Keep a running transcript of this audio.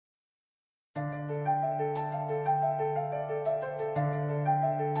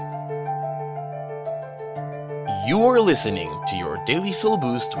You are listening to your Daily Soul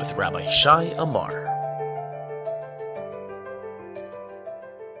Boost with Rabbi Shai Amar.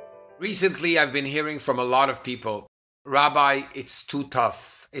 Recently, I've been hearing from a lot of people, Rabbi, it's too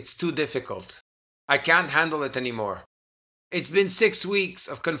tough. It's too difficult. I can't handle it anymore. It's been 6 weeks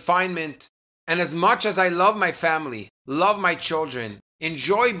of confinement, and as much as I love my family, love my children,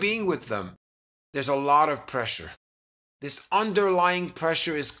 enjoy being with them, there's a lot of pressure. This underlying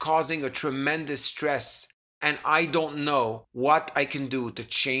pressure is causing a tremendous stress, and I don't know what I can do to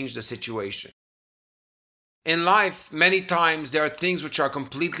change the situation. In life, many times there are things which are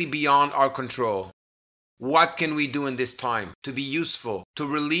completely beyond our control. What can we do in this time to be useful, to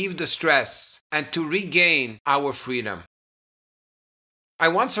relieve the stress, and to regain our freedom? I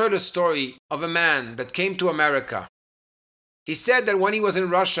once heard a story of a man that came to America. He said that when he was in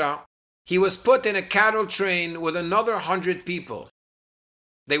Russia, he was put in a cattle train with another 100 people.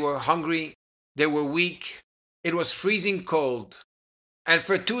 They were hungry, they were weak, it was freezing cold, and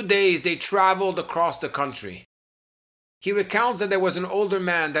for 2 days they traveled across the country. He recounts that there was an older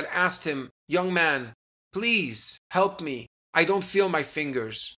man that asked him, "Young man, please help me. I don't feel my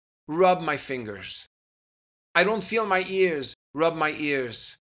fingers. Rub my fingers. I don't feel my ears. Rub my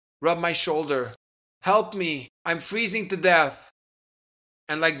ears. Rub my shoulder. Help me. I'm freezing to death."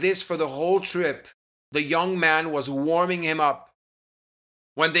 And like this for the whole trip, the young man was warming him up.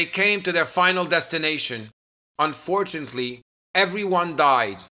 When they came to their final destination, unfortunately, everyone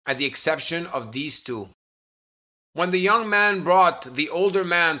died, at the exception of these two. When the young man brought the older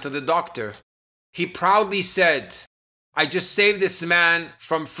man to the doctor, he proudly said, "I just saved this man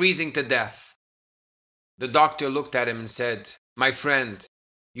from freezing to death." The doctor looked at him and said, "My friend,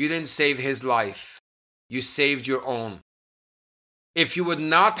 you didn't save his life. You saved your own. If you would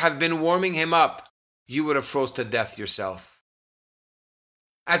not have been warming him up, you would have froze to death yourself."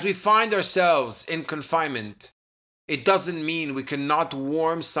 As we find ourselves in confinement, it doesn't mean we cannot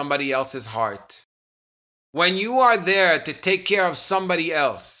warm somebody else's heart. When you are there to take care of somebody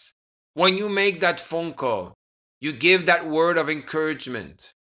else, when you make that phone call, you give that word of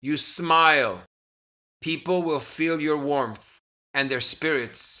encouragement, you smile, people will feel your warmth and their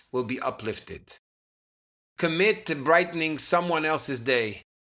spirits will be uplifted. Commit to brightening someone else's day,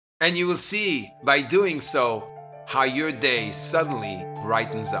 and you will see by doing so how your day suddenly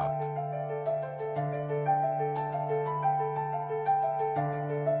brightens up.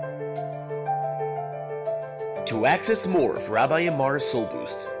 To access more of Rabbi Amar's Soul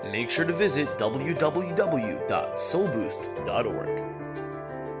Boost, make sure to visit www.soulboost.org.